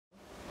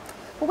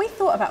Well, we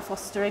thought about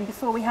fostering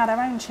before we had our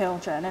own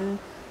children, and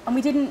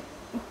we didn't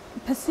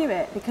pursue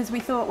it because we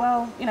thought,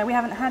 well, you know, we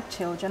haven't had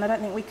children, I don't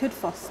think we could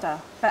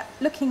foster. But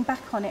looking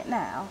back on it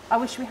now, I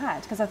wish we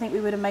had, because I think we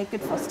would have made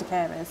good foster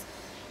carers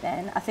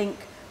then. I think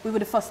we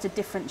would have fostered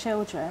different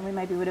children. We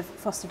maybe would have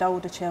fostered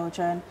older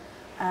children,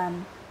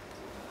 and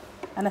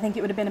I think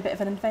it would have been a bit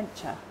of an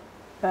adventure.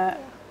 But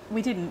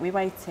we didn't, we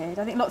waited.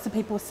 I think lots of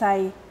people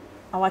say,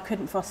 oh, I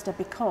couldn't foster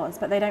because,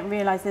 but they don't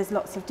realise there's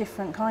lots of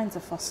different kinds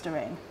of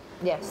fostering.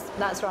 Yes,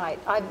 that's right.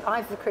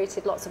 I've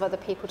recruited lots of other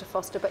people to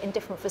foster, but in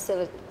different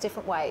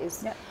different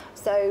ways. Yep.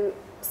 So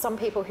some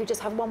people who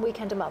just have one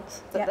weekend a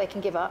month that Yep. they can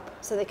give up,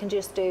 so they can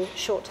just do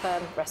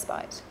short-term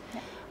respite.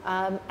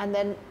 Yep. And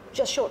then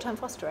just short-term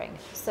fostering,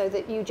 so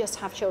that you just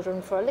have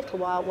children for a little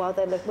while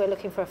we're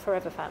looking for a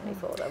forever family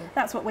for them.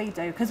 That's what we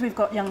do, because we've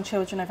got young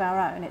children of our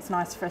own. It's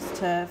nice for us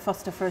to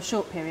foster for a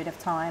short period of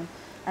time,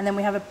 and then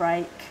we have a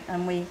break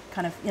and we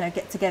kind of, you know,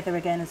 get together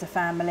again as a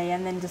family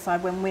and then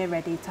decide when we're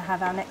ready to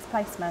have our next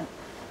placement.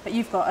 But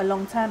you've got a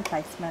long-term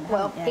placement,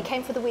 haven't you? He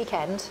came for the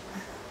weekend,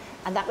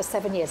 and that was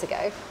 7 years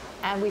ago,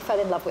 and we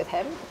fell in love with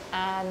him,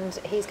 and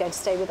he's going to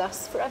stay with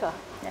us forever.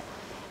 Yeah.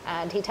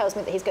 And he tells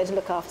me that he's going to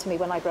look after me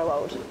when I grow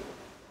old.